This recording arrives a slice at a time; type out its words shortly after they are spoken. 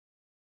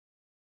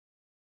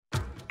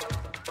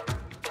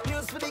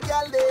for the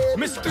gal there.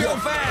 Mr.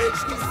 305.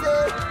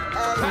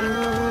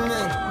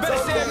 Better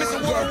say it, Mr.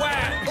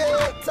 Worldwide.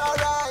 It's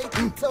alright,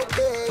 it's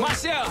okay.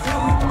 Machel.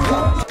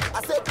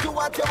 I said do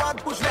what you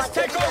want, push Let's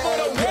back. take over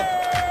the world.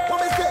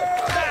 What me say?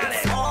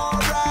 It's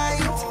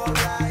alright.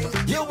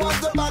 You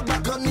want the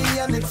back on me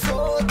and it's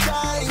so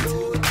tight.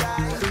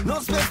 No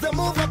space to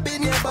move up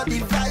in your body,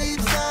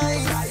 vibes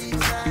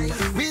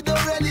nice. We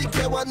don't really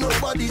care what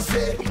nobody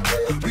say.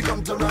 We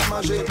come to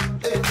ramage,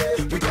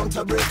 we come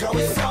to break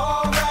away. It's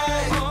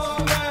alright,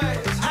 alright.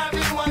 I've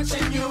been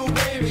watching you,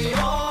 baby,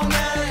 all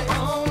night,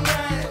 all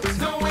night.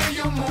 The way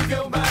you move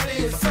your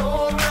body is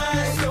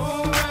alright,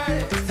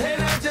 alright.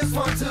 And I just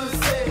want to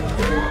say,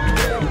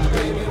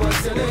 baby,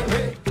 what's your name?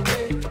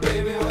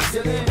 Baby, what's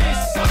your name?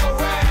 It's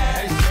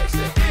alright,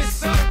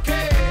 it's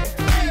okay.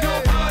 We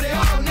gon' party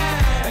all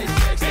night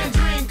and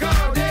drink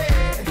all day.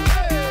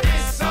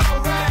 It's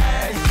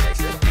alright,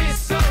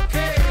 it's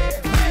okay.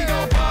 We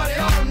gon' party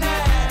all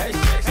night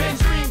and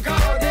drink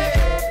all day.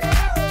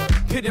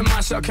 Pit and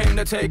Machel came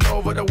to take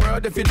over the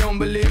world. If you don't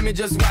believe me,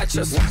 just watch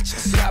us.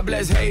 God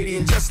bless Haiti,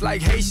 and just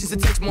like Haitians, it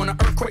takes more than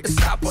an earthquake to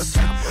stop us.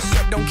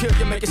 What don't kill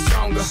you, make it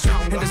stronger.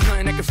 And there's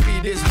nothing that can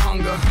feed this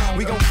hunger.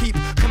 We gon' keep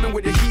coming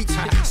with the heat.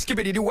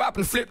 Skippity doo wop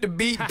and flip the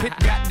beat. Pit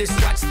got this,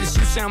 watch this.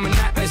 You sound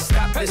monotonous.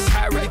 Stop this.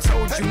 I already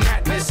told you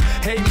not this.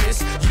 Hey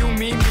miss, you,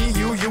 me,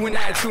 you and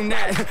I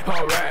tonight.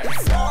 Alright.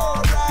 It's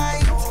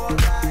alright.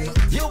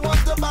 You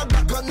want the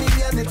back on me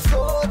and it's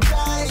so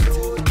tight.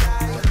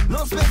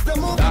 No space to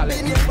move up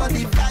in your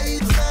body,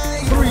 vibes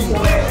nice.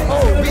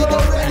 We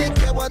don't really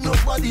care what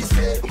nobody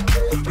say.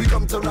 We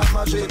come to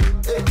ramage,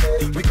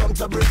 we come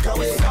to break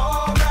away. It's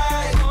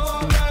alright,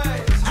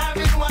 alright. I've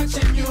been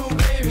watching you,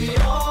 baby,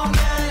 all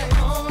night,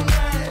 all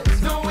night.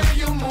 The way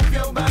you move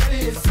your body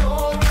is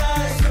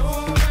alright,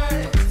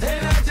 alright.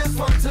 And I just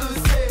want to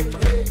say,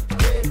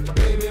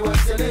 baby,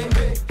 what's your name?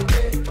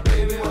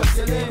 Baby, what's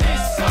your name?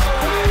 It's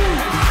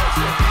alright,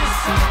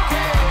 it's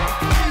okay.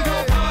 We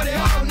gon' party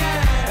all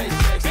night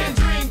and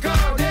drink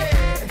all day.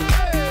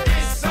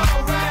 It's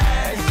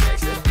alright,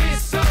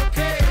 it's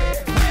okay.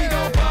 We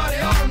gon' party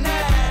all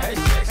night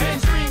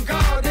and drink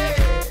all day.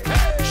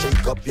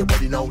 Shake up your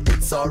body now,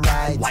 it's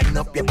alright. Wind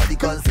up your body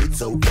cause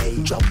it's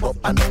okay. Jump up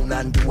and down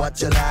and do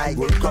what you like.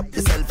 Work up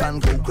yourself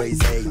and go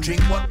crazy.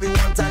 Drink what we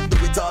want and do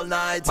it all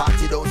night.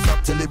 Party don't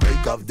stop till the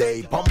break of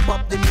day. Pump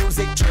up the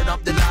music, turn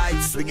up the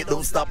lights. Swing it,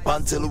 don't stop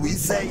until we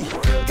say,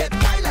 get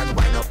wild and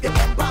wind up your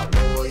bumper,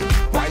 boy.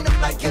 Wind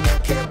up like you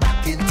don't care,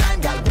 back in time,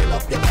 gal. Pull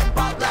up your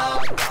bumper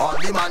now. All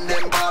the man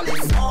them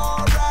ballin'.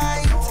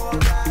 Alright.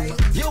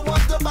 You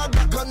want the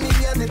back on me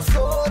and it's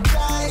so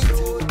tight.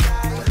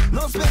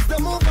 No space to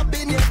move up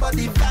in your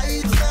body,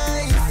 vibes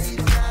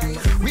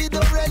nice. We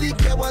don't really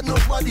care what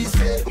nobody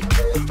say.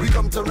 We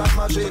come to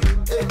ramage,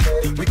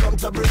 we come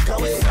to break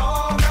away. It's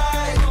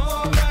alright,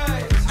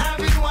 alright. I've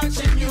been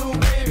watching you,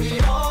 baby,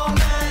 all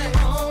night,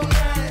 all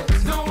night.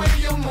 The way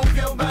you move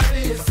your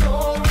body is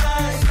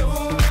alright,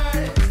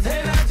 alright.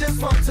 And I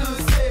just want to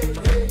say,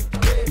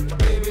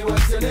 baby,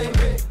 what's your name?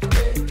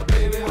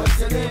 Baby, what's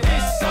your name?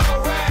 It's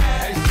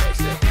alright,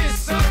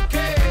 it's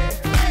okay.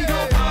 We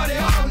gon' party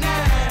all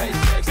night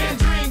and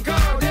drink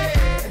all day.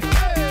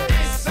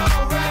 It's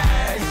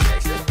alright,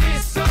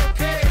 it's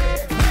okay.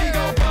 We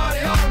gon'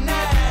 party all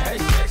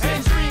night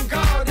and drink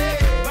all day.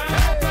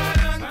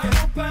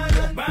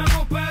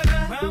 Vamos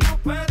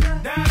para,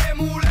 dale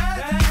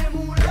mulata,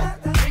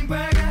 ven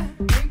para acá,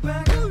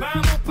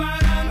 vamos para,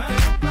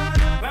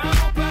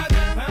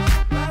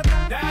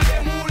 dale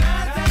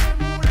mulata,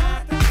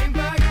 ven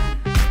para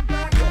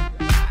acá.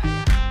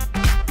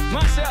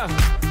 Machel,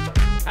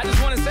 I just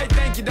want to say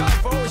thank you, dog,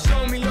 for always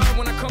showing me love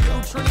when I come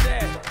through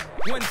Trinidad.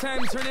 One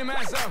time, turn your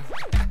ass up.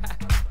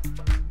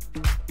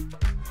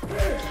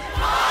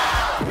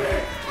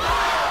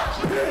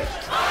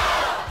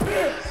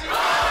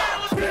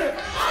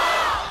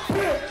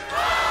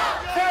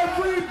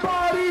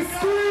 Everybody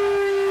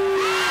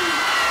scream!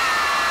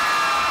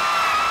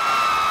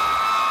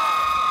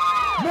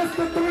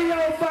 Mr.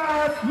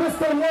 305,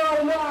 Mr. 1.